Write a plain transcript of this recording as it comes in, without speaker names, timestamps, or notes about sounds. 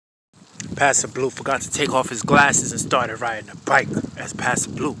Passa Blue forgot to take off his glasses and started riding a bike as Passa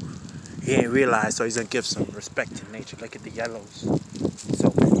Blue. He ain't realized, so he's gonna give some respect to nature. Look at the yellows. So,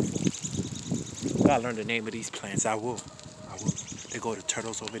 gotta learn the name of these plants. I will. They go to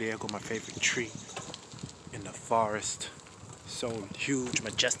turtles over there. Go my favorite tree in the forest. So huge,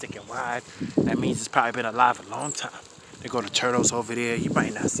 majestic, and wide. That means it's probably been alive a long time. They go to turtles over there. You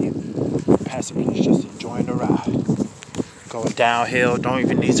might not see it. Passa Blue's just enjoying the ride. Going downhill. Don't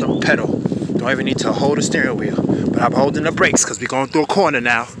even need to pedal. Don't even need to hold the steering wheel. But I'm holding the brakes because we're going through a corner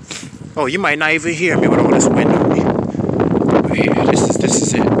now. Oh, you might not even hear me with all this wind on me. But yeah, this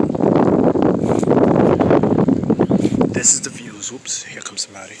is it. This is the views. Oops, here comes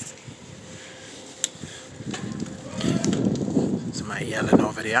somebody. Somebody yelling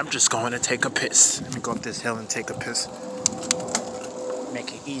over there. I'm just going to take a piss. Let me go up this hill and take a piss.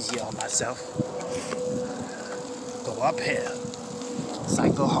 Make it easier on myself. Go uphill.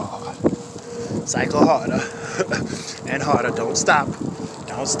 Cycle hard. Cycle harder. And harder. Don't stop.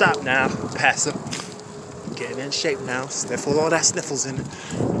 Don't stop now. Passa. Getting in shape now. Sniffle all that sniffles in.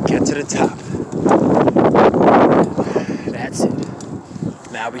 Get to the top. That's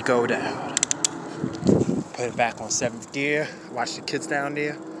it. Now we go down. Put it back on 7th gear. Watch the kids down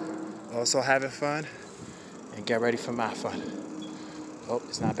there. Also having fun. And get ready for my fun. Oh,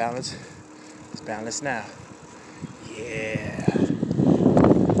 it's not balanced. It's balanced now. Yeah.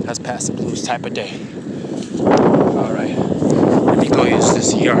 That's Passa Blue's type of day. Alright. Let me go use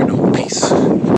this urinal. Peace.